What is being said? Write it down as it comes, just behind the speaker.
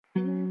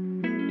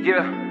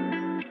Yeah,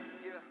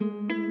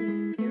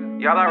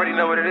 y'all already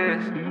know what it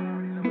is.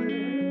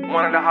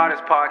 One of the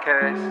hottest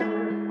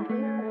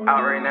podcasts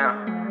out right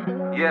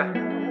now. Yeah,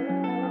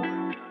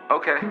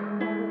 okay.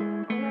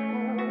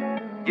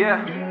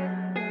 Yeah.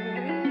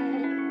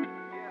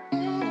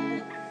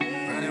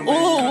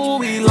 Ooh,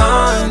 we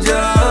lined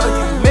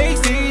up. You make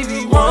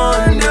Stevie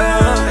wonder.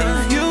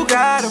 If you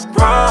got a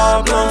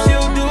problem,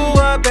 she'll do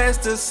her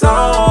best to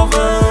solve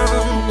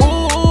them.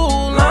 Ooh,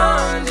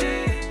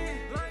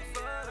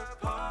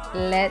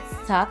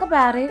 Let's talk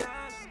about it.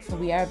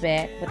 We are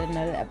back with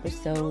another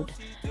episode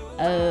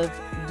of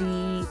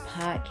the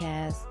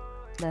podcast.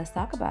 Let's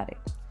talk about it.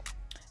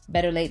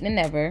 Better late than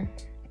never.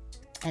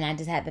 And I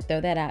just had to throw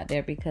that out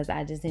there because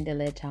I just need to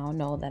let y'all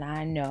know that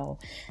I know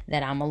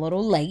that I'm a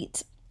little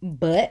late.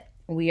 But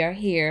we are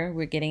here.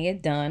 We're getting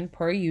it done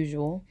per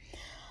usual.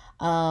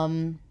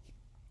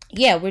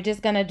 We're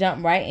just going to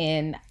jump right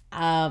in.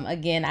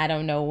 Again, I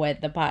don't know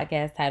what the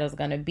podcast title is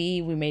going to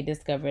be. We may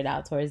discover it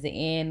out towards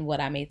the end,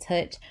 what I may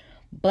touch.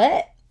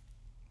 But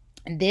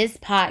this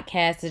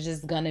podcast is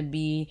just going to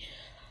be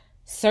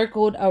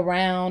circled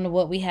around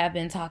what we have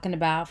been talking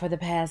about for the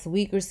past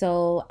week or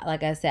so.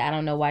 Like I said, I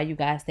don't know why you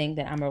guys think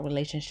that I'm a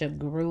relationship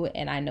guru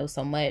and I know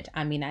so much.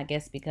 I mean, I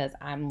guess because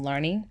I'm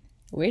learning.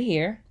 We're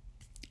here.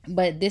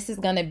 But this is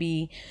going to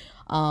be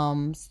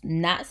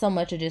not so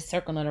much of just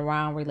circling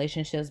around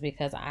relationships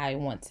because I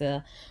want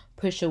to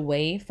push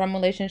away from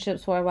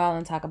relationships for a while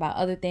and talk about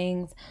other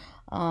things.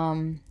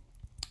 I'm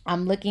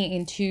looking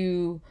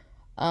into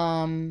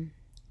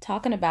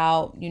talking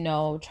about,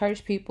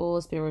 church people,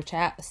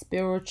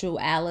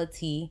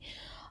 spirituality.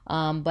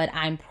 But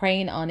I'm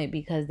praying on it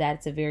because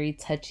that's a very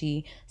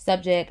touchy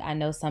subject. I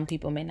know some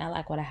people may not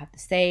like what I have to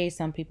say.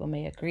 Some people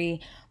may agree,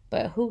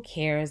 but who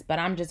cares? But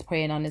I'm just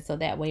praying on it so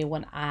that way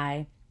when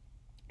I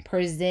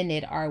present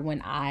it or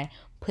when I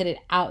put it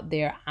out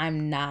there,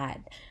 I'm not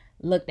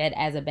looked at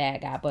as a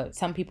bad guy. But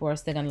some people are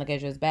still going to look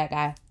at you as a bad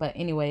guy. But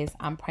anyways,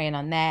 I'm praying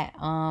on that.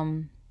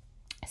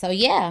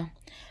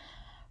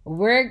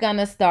 We're going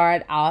to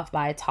start off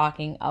by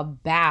talking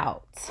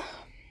about,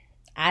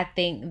 I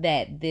think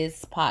that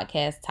this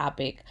podcast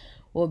topic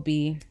will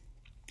be,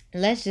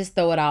 let's just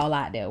throw it all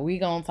out there. We're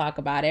going to talk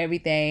about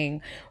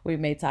everything. We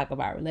may talk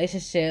about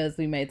relationships.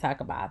 We may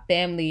talk about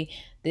family.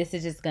 This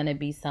is just going to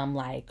be some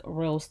like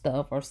real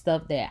stuff or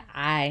stuff that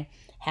I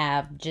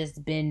have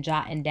just been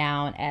jotting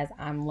down as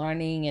I'm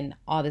learning and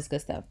all this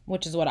good stuff,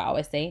 which is what I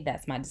always say.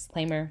 That's my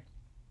disclaimer.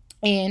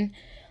 And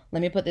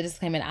let me put the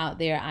disclaimer out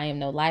there. I am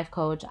no life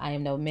coach. I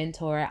am no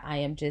mentor. I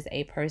am just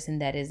a person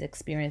that is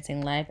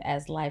experiencing life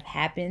as life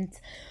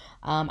happens.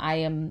 I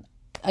am,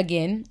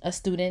 again, a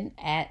student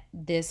at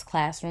this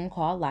classroom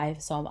called life.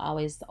 So I'm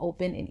always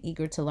open and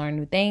eager to learn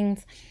new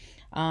things.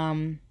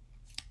 I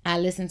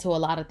listen to a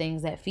lot of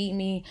things that feed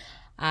me.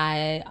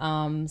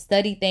 I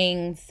study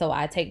things. So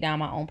I take down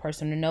my own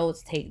personal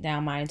notes, take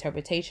down my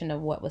interpretation of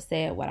what was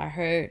said, what I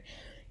heard,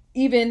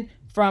 even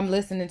from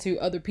listening to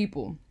other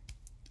people.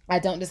 I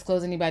don't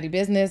disclose anybody's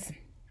business.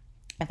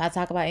 If I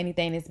talk about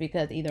anything, it's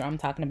because either I'm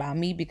talking about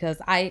me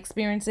because I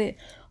experience it,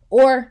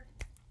 or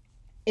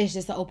it's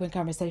just an open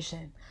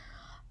conversation.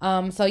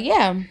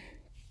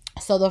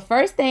 So the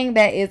first thing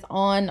that is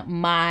on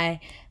my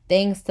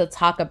things to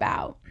talk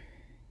about,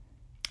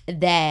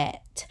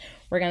 that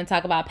we're going to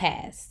talk about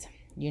past.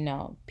 A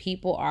lot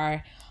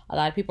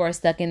of people are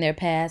stuck in their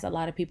past. A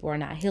lot of people are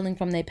not healing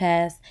from their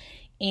past.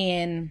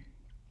 And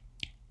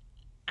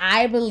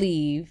I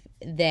believe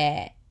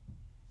that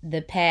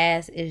the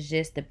past is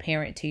just the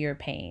parent to your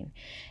pain.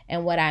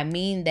 And what I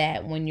mean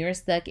that when you're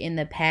stuck in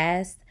the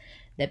past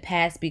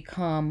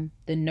become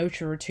the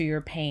nurturer to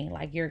your pain.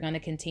 Like you're going to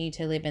continue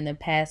to live in the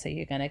past, so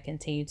you're going to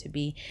continue to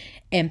be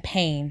in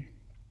pain.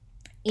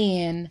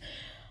 And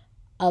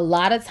a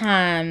lot of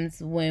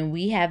times when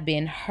we have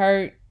been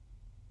hurt,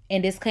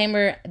 and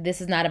disclaimer,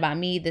 this is not about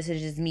me. This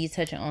is just me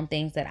touching on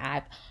things that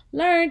I've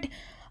learned.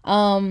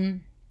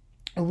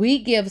 We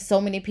give so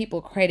many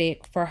people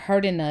credit for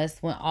hurting us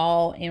when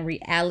all in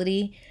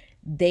reality,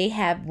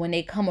 when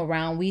they come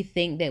around, we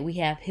think that we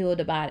have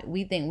healed about it.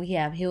 We think we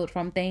have healed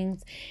from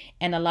things.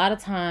 And a lot of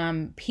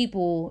time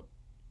people,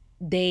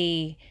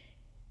 oh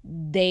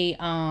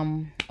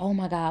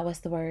my God, what's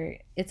the word?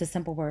 It's a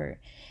simple word.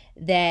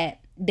 That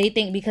they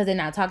think because they're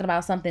not talking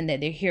about something that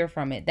they're here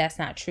from it. That's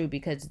not true,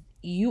 because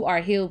you are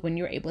healed when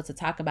you're able to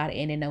talk about it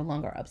and it no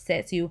longer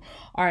upsets you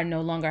or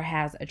no longer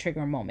has a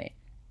trigger moment.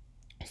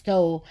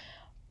 So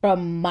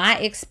from my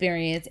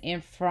experience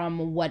and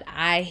from what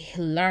I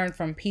learned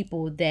from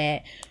people,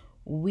 that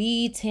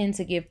we tend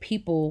to give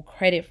people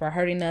credit for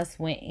hurting us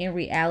when in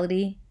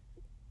reality,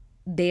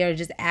 they are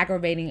just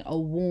aggravating a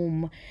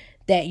wound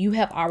that you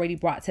have already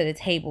brought to the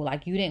table.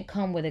 Like you didn't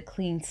come with a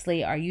clean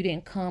slate, or you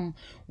didn't come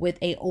with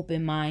an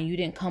open mind. You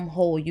didn't come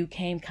whole. You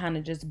came kind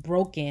of just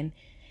broken,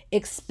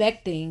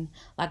 expecting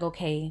like,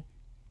 okay,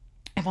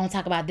 if I don't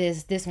talk about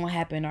this won't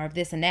happen, or if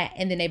this and that.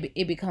 And then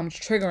it becomes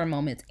triggering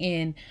moments.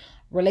 And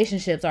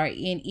relationships, or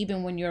in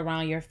even when you're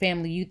around your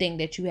family, you think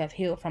that you have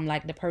healed from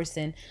like the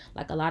person.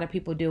 Like a lot of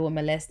people deal with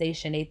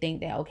molestation. They think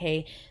that,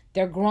 okay,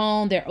 they're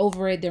grown, they're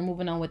over it, they're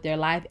moving on with their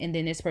life. And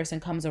then this person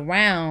comes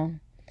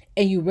around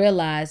and you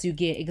realize, you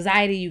get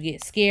anxiety, you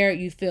get scared,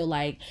 you feel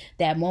like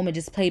that moment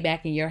just played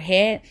back in your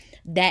head.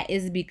 That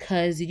is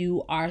because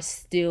you are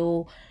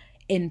still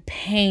in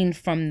pain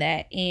from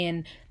that.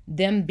 And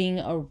them being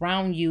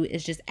around you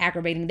is just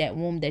aggravating that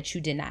wound that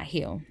you did not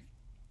heal.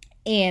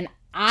 And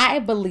I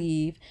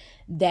believe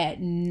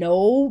that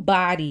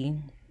nobody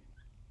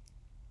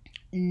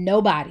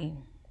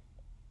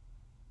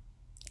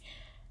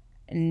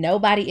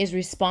is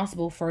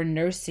responsible for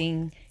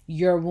nursing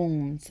your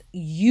wounds.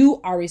 You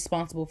are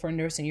responsible for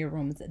nursing your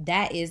wounds.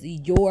 That is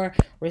your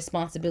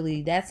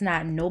responsibility. That's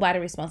not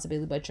nobody's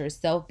responsibility but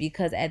yourself,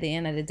 because at the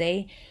end of the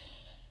day,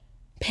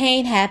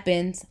 pain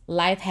happens,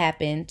 life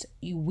happened.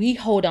 We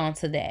hold on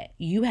to that.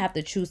 You have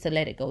to choose to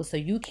let it go. So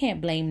you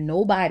can't blame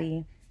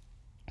nobody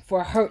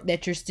for hurt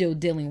that you're still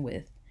dealing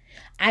with.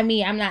 I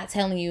mean, I'm not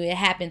telling you it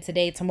happened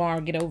today, tomorrow,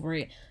 get over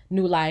it,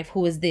 new life,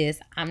 who is this?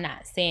 I'm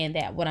not saying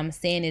that. What I'm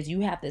saying is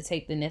you have to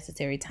take the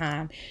necessary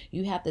time.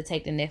 You have to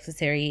take the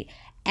necessary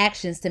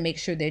actions to make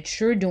sure that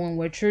you're doing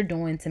what you're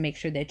doing to make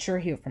sure that you're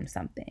healed from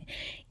something.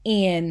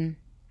 And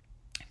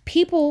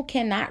people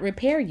cannot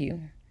repair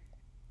you.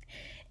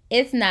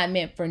 It's not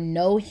meant for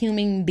no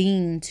human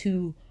being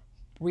to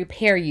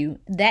repair you.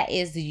 That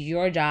is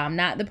your job,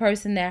 not the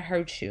person that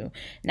hurts you,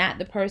 not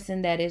the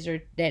person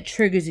that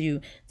triggers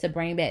you to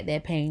bring back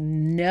that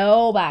pain.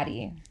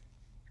 Nobody.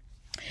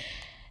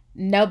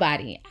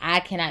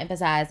 I cannot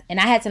emphasize, and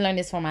I had to learn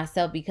this for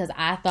myself, because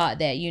I thought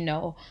that, you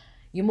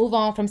move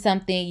on from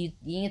something, you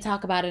didn't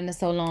talk about it in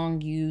so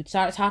long, you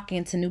start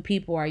talking to new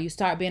people, or you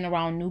start being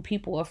around new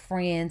people or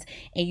friends,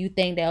 and you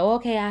think that, oh,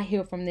 okay, I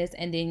heal from this,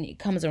 and then it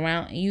comes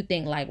around and you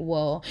think like,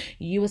 well,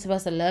 you were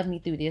supposed to love me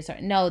through this.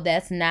 Or no,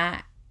 that's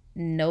not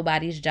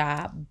nobody's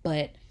job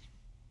but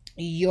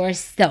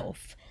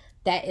yourself.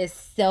 That is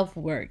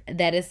self-work.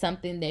 That is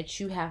something that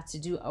you have to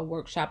do a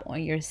workshop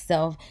on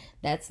yourself.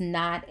 That's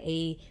not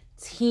a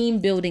team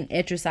building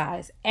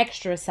exercise.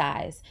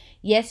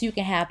 Yes, you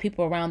can have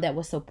people around that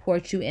will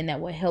support you and that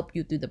will help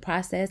you through the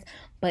process,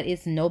 but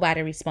it's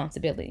nobody's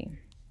responsibility.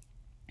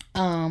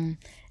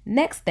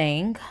 Next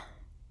thing,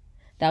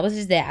 that was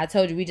just that. I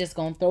told you we just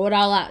gonna throw it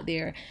all out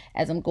there.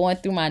 As I'm going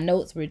through my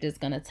notes, we're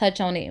just gonna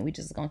touch on it and we're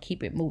just gonna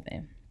keep it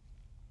moving.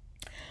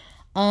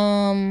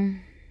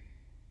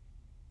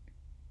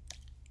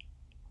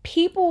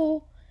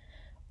 People,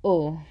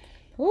 oh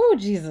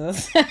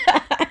Jesus.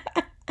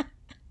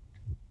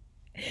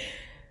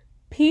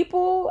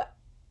 People,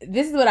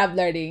 this is what I'm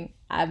learning.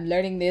 I'm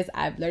learning this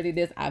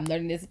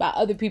about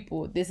other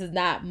people. This is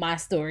not my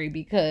story,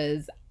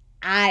 because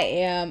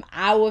I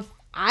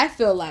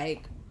feel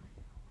like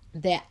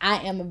that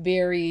I am I'm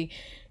very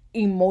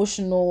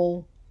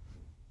emotional,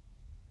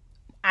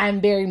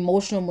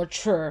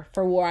 mature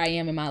for where I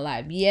am in my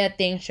life. Yeah,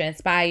 things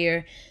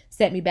transpire,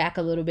 set me back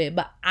a little bit,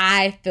 but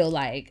I feel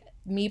like,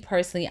 me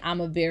personally,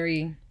 I'm a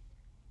very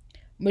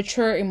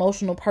mature,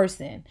 emotional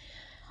person.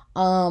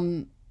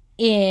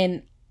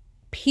 And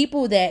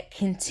people that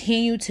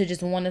continue to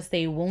just want to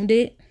stay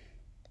wounded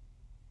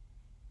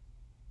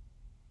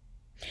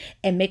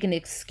and make an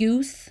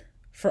excuse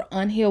for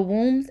unhealed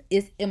wounds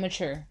is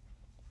immature.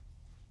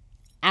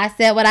 I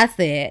said what I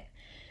said.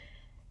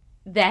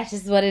 That's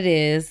just what it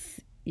is.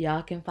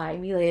 Y'all can fight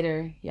me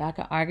later. Y'all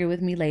can argue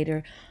with me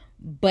later.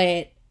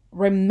 But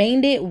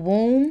remaining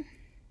wounded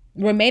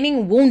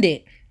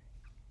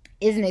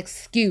is an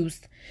excuse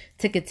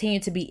to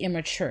continue to be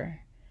immature.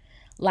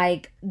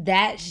 Like,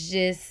 that's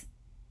just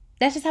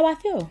how I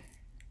feel.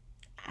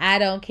 I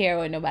don't care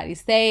what nobody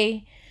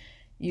say.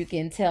 You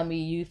can tell me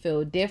you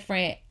feel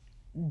different.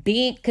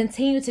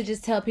 Continue to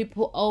just tell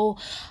people, oh,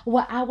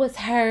 well, I was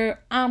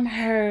hurt,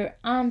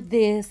 I'm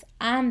this,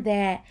 I'm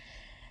that.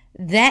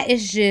 That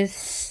is just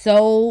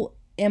so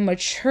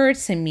immature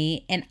to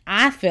me, and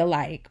I feel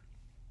like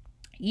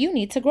you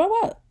need to grow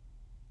up.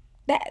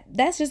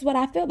 That's just what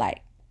I feel like.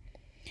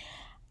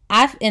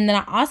 And then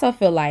I also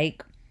feel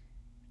like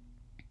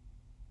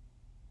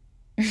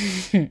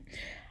I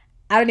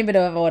don't even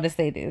know if I want to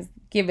say this.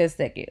 Give it a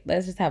second.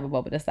 Let's just have a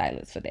moment of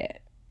silence for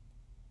that.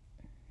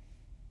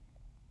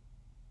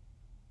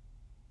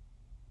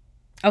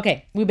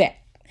 Okay, we back.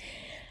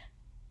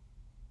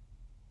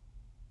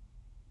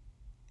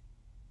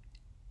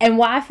 And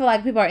why I feel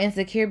like people are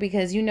insecure,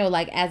 because,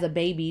 like, as a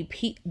baby,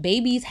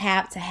 babies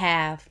have to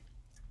have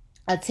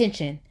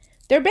attention.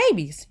 They're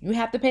babies. You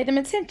have to pay them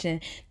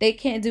attention. They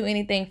can't do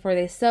anything for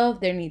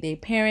themselves. They need their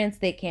parents.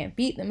 They can't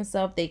feed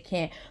themselves. They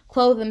can't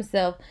clothe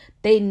themselves.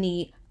 They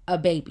need a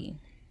baby.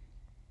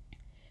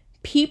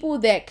 People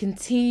that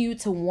continue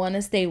to want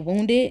to stay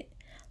wounded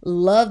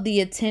love the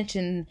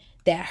attention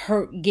that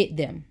hurt get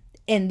them.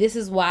 And this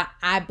is why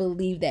I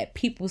believe that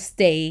people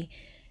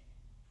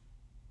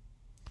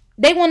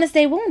they want to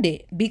stay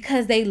wounded,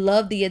 because they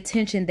love the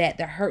attention that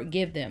the hurt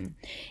give them.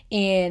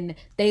 And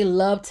they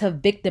love to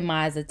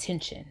victimize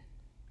attention.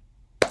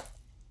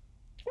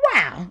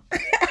 Wow.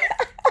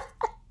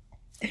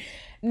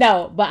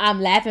 No, but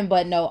I'm laughing.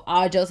 But no,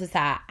 all jokes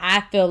aside,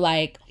 I feel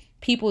like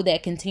people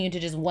that continue to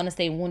just want to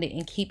stay wounded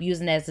and keep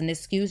using it as an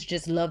excuse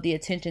just love the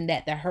attention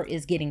that the hurt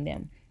is getting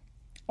them.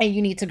 And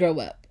you need to grow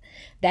up.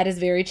 That is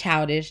very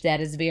childish.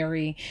 That is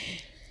very,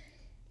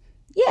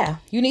 yeah,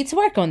 you need to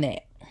work on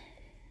that.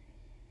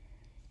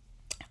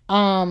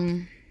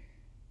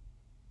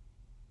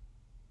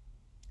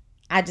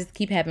 I just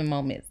keep having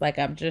moments like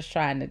I'm just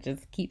trying to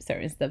just keep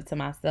certain stuff to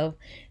myself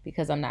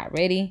because I'm not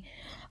ready.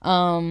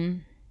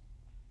 And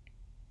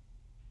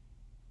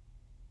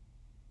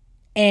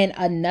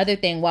another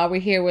thing, while we're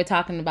here, we're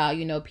talking about,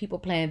 people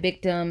playing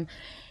victim.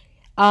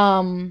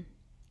 What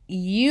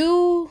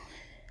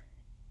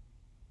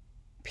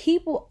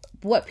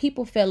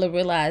people fail to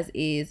realize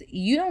is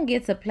you don't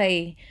get to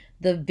play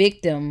the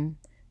victim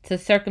to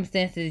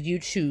circumstances you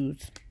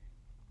choose.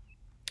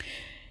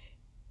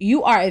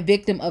 You are a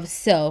victim of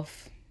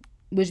self,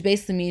 which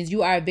basically means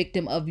you are a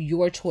victim of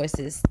your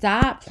choices.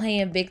 Stop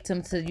playing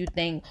victim till you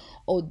think,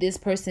 oh, this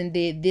person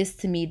did this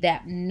to me,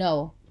 that.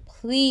 No,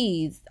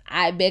 please,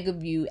 I beg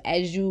of you,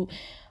 as you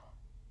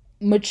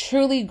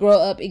maturely grow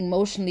up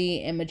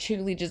emotionally and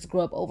maturely just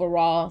grow up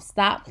overall,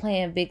 stop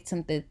playing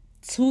victim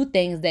to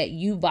things that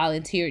you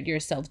volunteered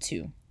yourself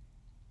to.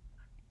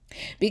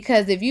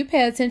 Because if you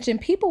pay attention,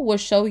 people will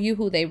show you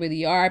who they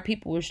really are.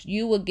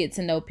 You will get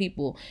to know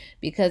people,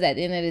 because at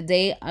the end of the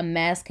day, a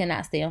mask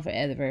cannot stay on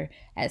forever.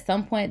 At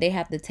some point, they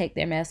have to take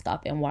their mask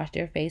off and wash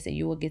their face, and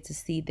you will get to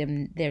see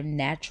their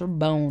natural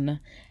bone,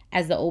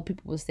 as the old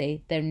people would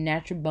say, their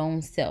natural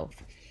bone self.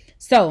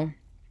 So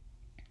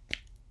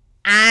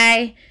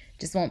I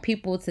just want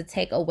people to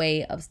take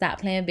away of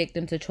stop playing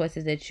victim to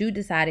choices that you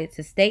decided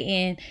to stay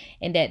in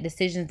and that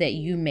decisions that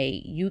you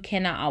made. You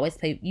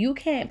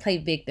can't play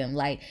victim.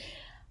 Like,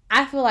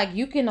 I feel like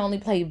you can only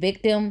play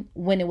victim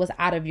when it was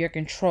out of your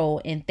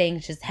control and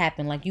things just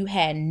happened. Like, you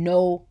had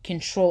no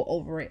control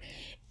over it.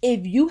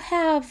 If you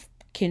have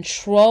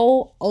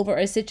control over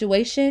a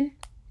situation,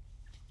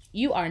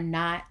 you are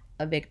not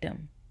a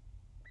victim.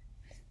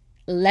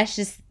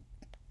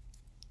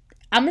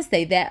 I'm going to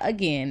say that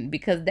again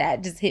because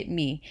that just hit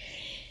me.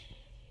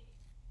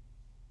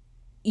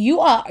 You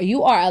are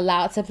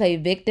allowed to play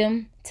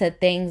victim to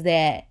things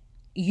that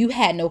you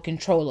had no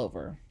control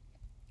over.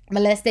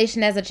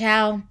 Molestation as a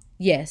child,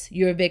 yes,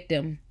 you're a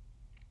victim.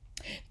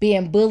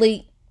 Being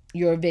bullied,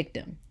 you're a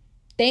victim.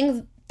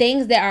 Things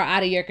that are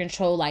out of your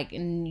control, like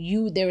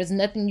there is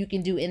nothing you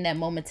can do in that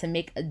moment to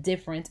make a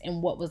difference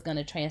in what was going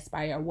to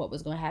transpire or what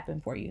was going to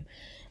happen for you.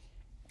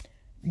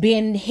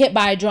 Being hit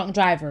by a drunk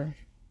driver,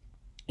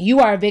 you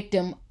are a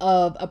victim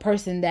of a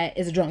person that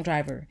is a drunk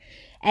driver.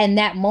 And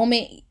that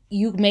moment,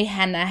 you may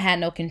have not had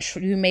no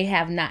control. You may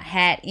have not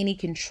had any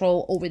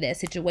control over that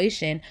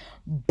situation.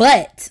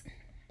 But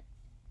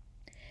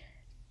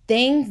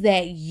things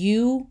that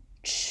you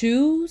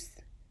choose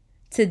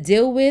to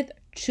deal with,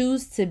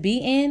 choose to be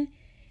in,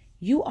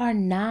 you are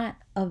not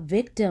a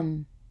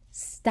victim.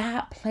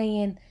 Stop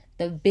playing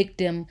the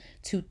victim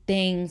to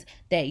things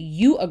that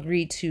you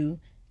agree to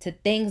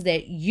things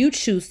that you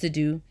choose to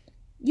do.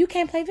 You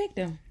can't play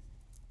victim.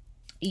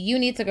 You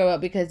need to grow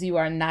up because you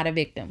are not a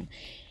victim.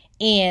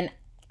 And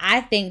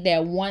I think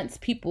that once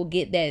people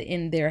get that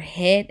in their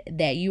head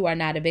that you are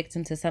not a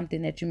victim to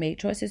something that you made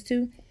choices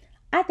to,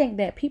 I think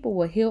that people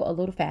will heal a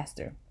little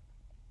faster.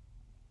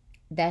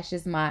 That's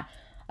just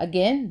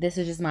this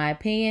is just my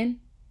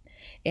opinion.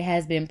 It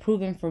has been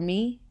proven for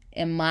me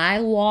in my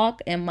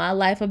walk and my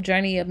life of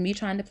journey of me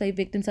trying to play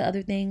victim to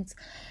other things.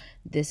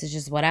 This is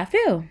just what I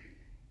feel.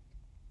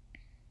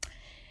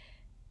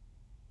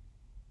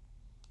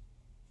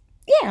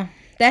 Yeah,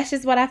 that's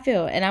just what I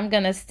feel. And I'm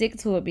going to stick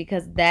to it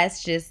because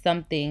that's just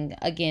something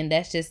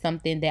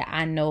that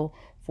I know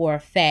for a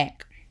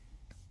fact.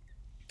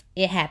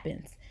 It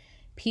happens.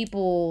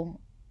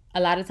 A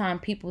lot of time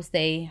people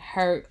stay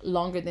hurt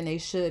longer than they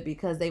should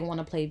because they want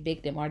to play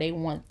victim or they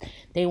want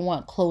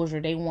closure.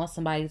 They want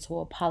somebody to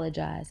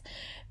apologize.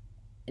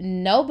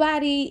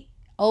 Nobody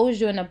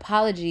owes you an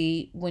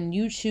apology when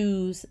you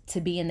choose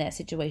to be in that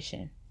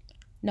situation.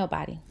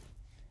 Nobody.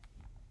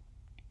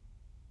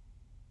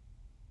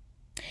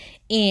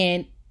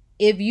 And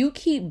if you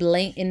keep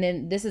blaming, and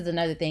then this is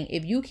another thing,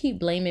 if you keep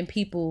blaming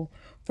people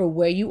for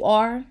where you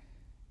are,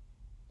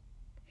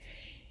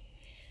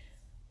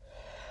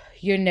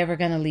 you're never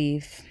going to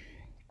leave.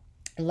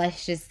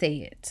 Let's just say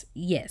it.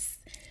 Yes.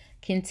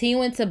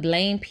 Continuing to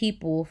blame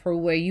people for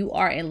where you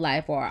are in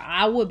life, or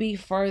I would be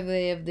further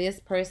if this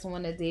person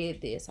would have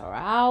did this, or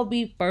I'll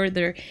be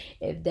further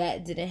if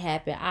that didn't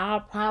happen.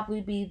 I'll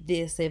probably be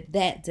this if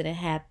that didn't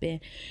happen.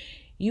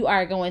 You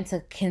are going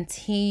to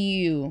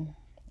continue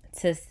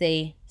to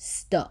stay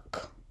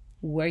stuck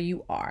where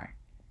you are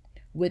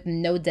with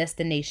no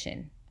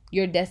destination.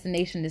 Your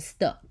destination is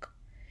stuck.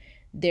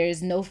 There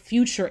is no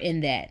future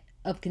in that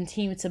of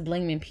continuing to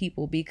blaming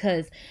people,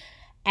 because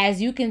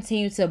as you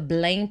continue to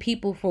blame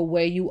people for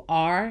where you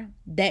are,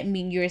 that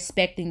means you're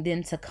expecting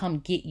them to come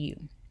get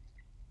you.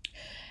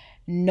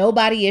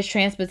 Nobody is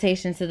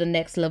transportation to the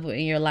next level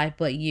in your life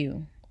but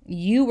you.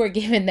 You were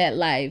given that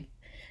life.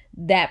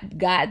 That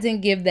God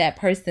didn't give that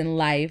person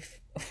life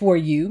for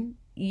you.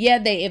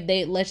 Yeah, if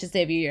they, let's just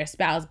say if you're your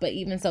spouse, but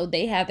even so,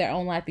 they have their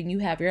own life and you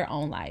have your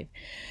own life.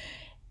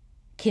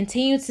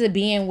 Continue to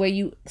being where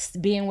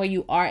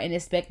you are and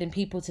expecting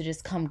people to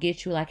just come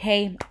get you. Like,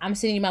 hey, I'm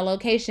sending you my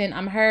location.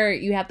 I'm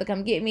hurt. You have to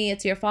come get me.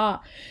 It's your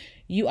fault.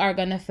 You are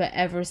gonna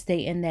forever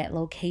stay in that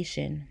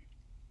location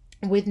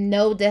with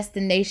no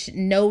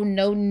destination, no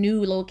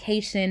new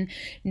location,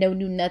 no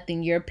new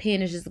nothing. Your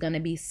pen is just gonna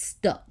be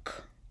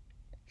stuck.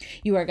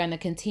 You are going to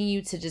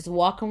continue to just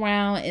walk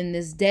around in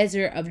this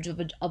desert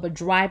of a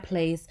dry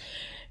place,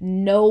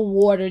 no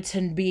water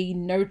to be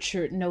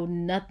nurtured, no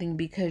nothing,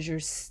 because you're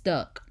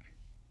stuck.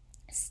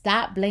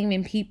 Stop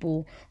blaming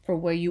people for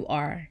where you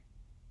are.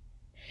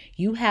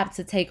 You have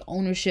to take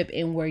ownership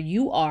in where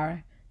you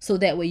are so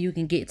that way you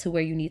can get to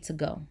where you need to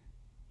go.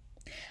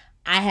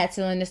 I had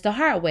to learn this the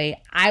hard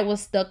way. I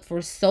was stuck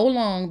for so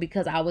long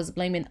because I was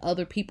blaming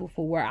other people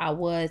for where I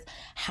was,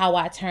 how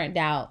I turned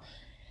out.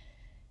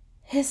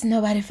 It's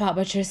nobody's fault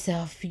but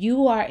yourself.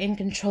 You are in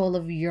control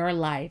of your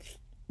life.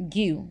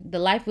 The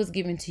life was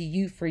given to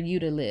you for you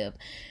to live.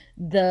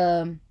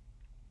 The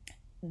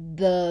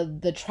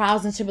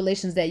trials and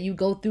tribulations that you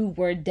go through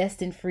were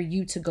destined for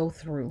you to go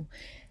through,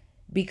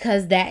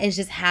 because that is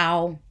just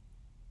how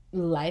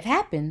life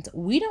happens.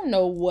 We don't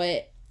know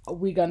what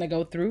we're gonna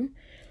go through.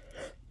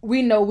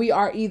 We know we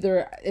are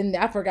either, and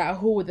I forgot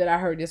who that I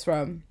heard this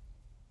from.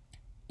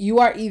 You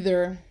are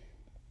either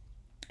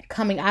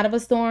coming out of a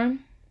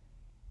storm,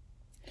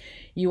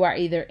 you are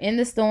either in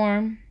the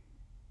storm,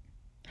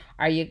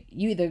 or you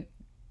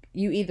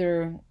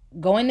either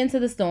going into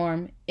the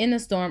storm, in the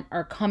storm,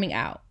 or coming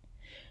out.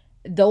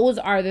 Those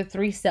are the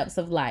 3 steps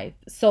of life.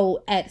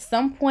 So at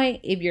some point,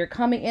 if you're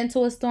coming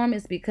into a storm,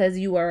 it's because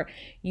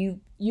you've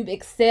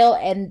excelled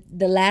at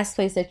the last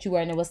place that you were,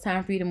 and it was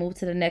time for you to move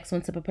to the next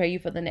one to prepare you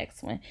for the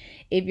next one.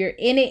 If you're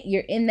in it,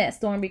 you're in that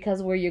storm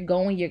because where you're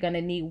going, you're going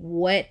to need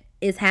what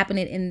is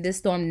happening in this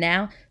storm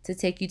now to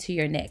take you to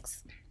your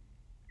next.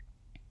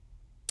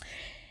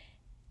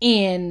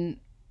 And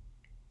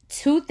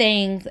 2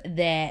 things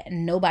that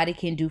nobody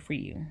can do for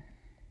you.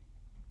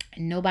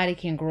 Nobody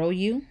can grow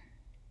you,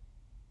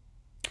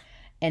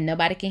 and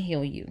nobody can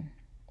heal you.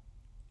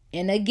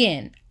 And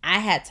again, I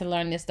had to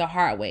learn this the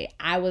hard way.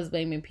 I was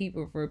blaming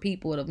people for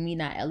people of me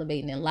not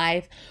elevating in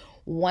life.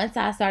 Once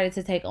I started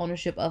to take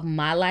ownership of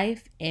my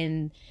life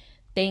and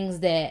things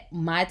that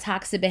my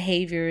toxic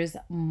behaviors,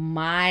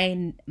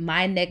 my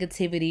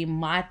negativity,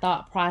 my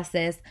thought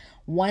process,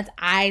 once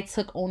I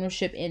took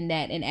ownership in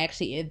that and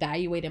actually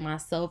evaluated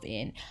myself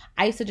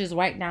I used to just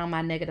write down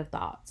my negative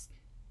thoughts.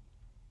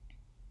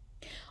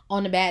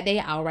 On a bad day,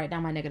 I'll write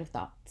down my negative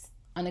thoughts.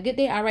 On a good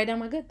day, I'll write down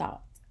my good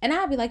thoughts. And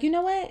I'll be like, you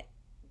know what?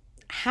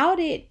 How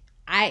did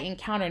I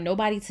encounter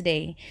nobody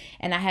today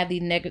and I have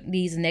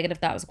these negative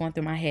thoughts going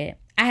through my head?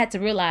 I had to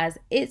realize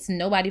it's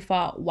nobody's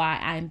fault why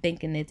I'm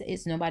thinking it.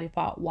 It's nobody's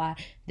fault why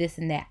this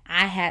and that.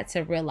 I had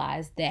to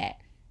realize that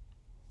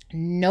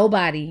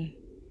nobody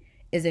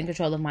is in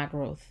control of my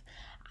growth.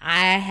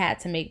 I had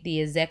to make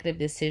the executive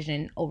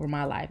decision over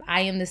my life.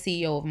 I am the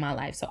CEO of my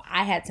life. So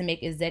I had to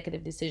make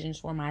executive decisions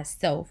for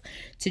myself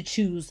to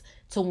choose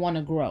to want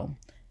to grow.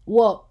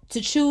 Well,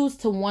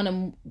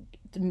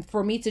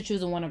 for me to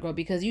choose to want to grow,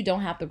 because you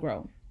don't have to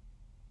grow.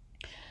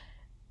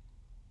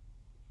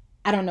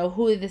 I don't know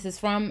who this is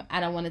from.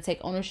 I don't want to take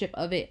ownership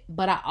of it.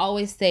 But I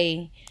always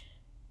say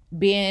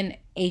being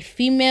a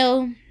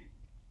female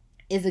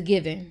is a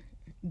given.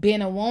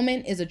 Being a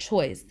woman is a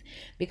choice.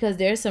 Because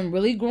there's some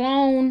really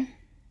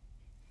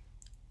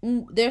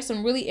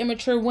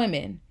immature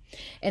women.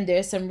 And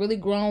there's some really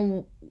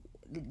grown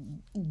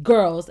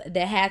girls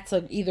that had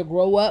to either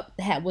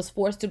was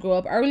forced to grow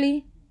up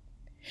early.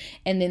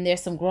 And then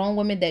there's some grown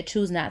women that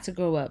choose not to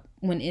grow up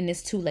when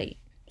it's too late.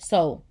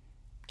 So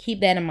keep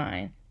that in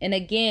mind. And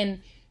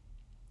again,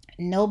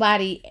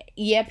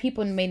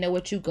 people may know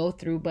what you go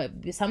through, but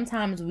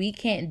sometimes we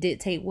can't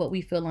dictate what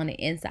we feel on the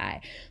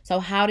inside. So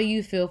how do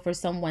you feel for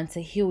someone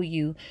to heal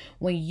you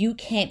when you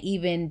can't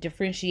even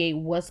differentiate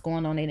what's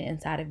going on in the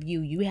inside of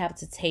you? You have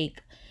to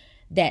take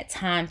that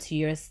time to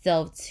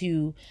yourself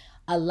to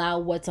allow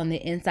what's on the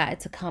inside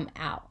to come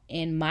out.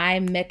 And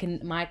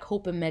my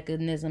coping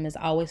mechanism is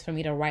always for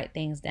me to write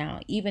things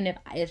down. Even if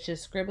it's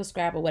just scribble,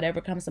 scrabble,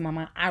 whatever comes to my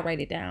mind, I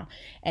write it down.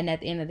 And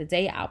at the end of the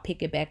day, I'll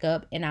pick it back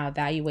up and I'll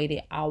evaluate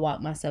it. I'll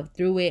walk myself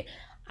through it.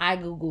 I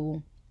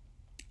YouTube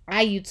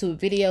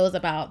videos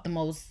about the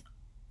most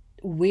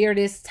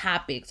weirdest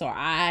topics, or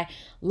I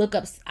look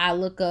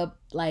up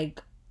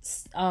like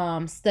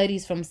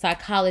studies from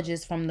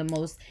psychologists from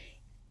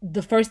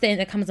the first thing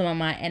that comes to my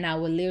mind, and I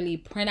would literally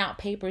print out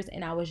papers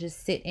and I would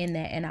just sit in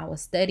there and I would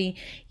study.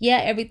 Yeah,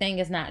 everything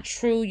is not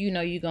true. You're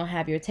going to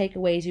have your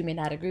takeaways. You may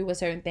not agree with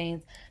certain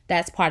things.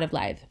 That's part of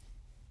life.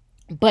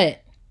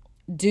 But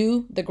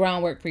do the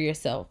groundwork for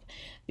yourself,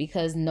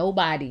 because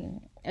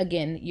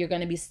again, you're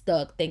going to be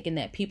stuck thinking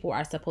that people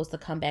are supposed to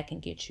come back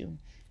and get you.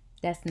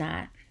 That's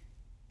not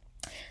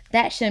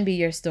That shouldn't be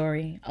your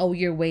story. Oh,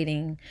 you're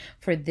waiting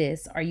for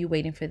this. Are you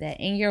waiting for that?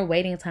 In your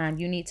waiting time,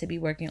 you need to be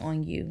working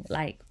on you,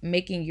 like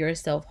making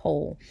yourself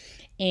whole.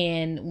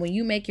 And when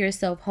you make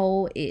yourself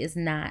whole, it is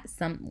not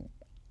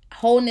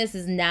wholeness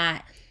is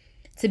not,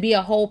 to be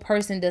a whole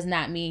person does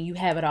not mean you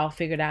have it all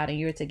figured out and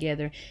you're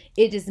together.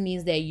 It just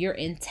means that you're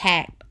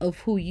intact of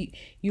who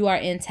you are,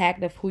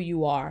 intact of who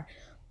you are.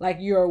 Like,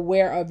 you're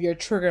aware of your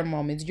trigger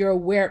moments. You're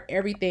aware of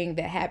everything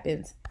that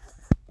happens.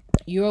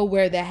 You are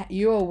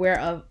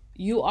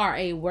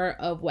aware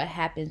of what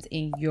happens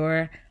in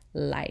your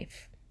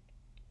life.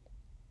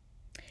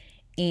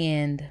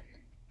 And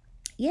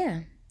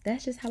yeah,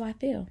 that's just how I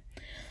feel.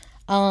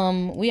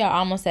 We are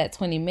almost at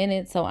 20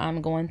 minutes, so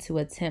I'm going to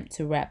attempt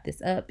to wrap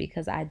this up,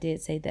 because I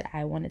did say that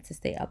I wanted to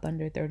stay up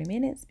under 30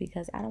 minutes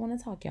because I don't want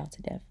to talk y'all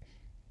to death.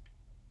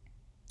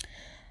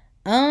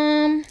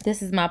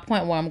 This is my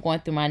point where I'm going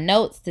through my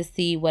notes to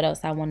see what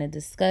else I want to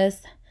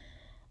discuss.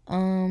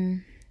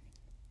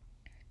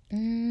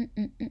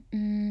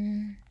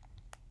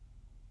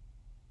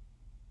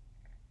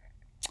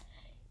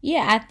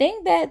 Yeah, I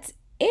think that's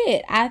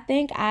it. I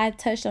think I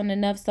touched on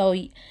enough. So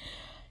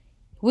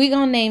we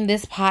gonna name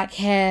this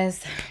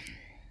podcast.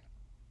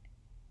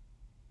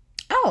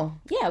 Oh,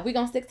 yeah, we're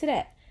gonna stick to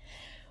that.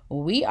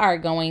 We are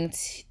going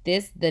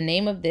to the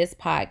name of this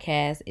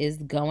podcast is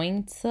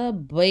going to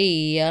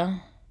be,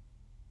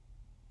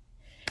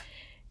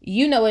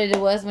 you know what it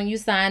was when you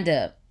signed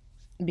up,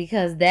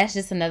 because that's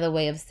just another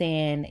way of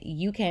saying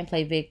you can't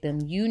play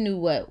victim. You knew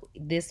what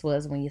this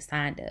was when you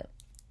signed up.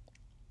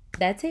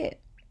 That's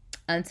it.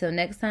 Until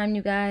next time,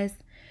 you guys,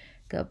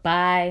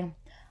 goodbye.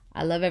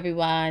 I love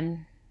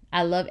everyone.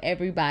 I love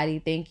everybody.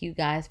 Thank you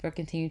guys for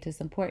continuing to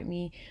support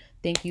me.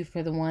 Thank you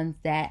for the ones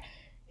that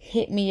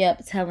hit me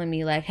up telling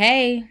me like,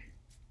 hey,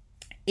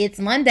 it's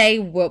Monday.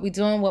 What we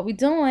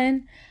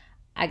doing?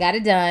 I got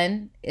it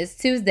done. It's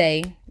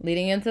Tuesday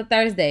leading into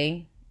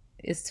Thursday.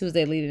 It's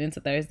Tuesday leading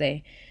into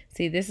Thursday.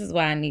 See, this is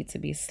why I need to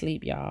be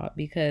asleep, y'all,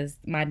 because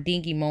my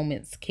dingy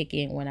moments kick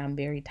in when I'm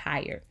very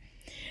tired.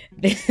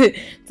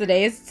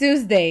 Today is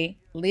Tuesday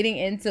leading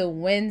into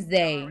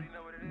Wednesday,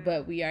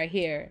 but we are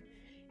here.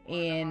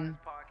 And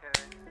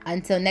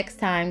until next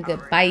time,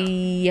 goodbye.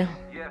 Yeah.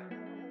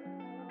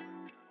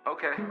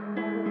 Okay.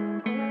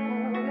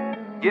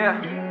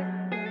 Yeah.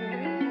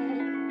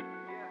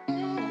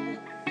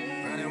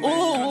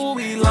 Ooh,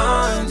 we lying.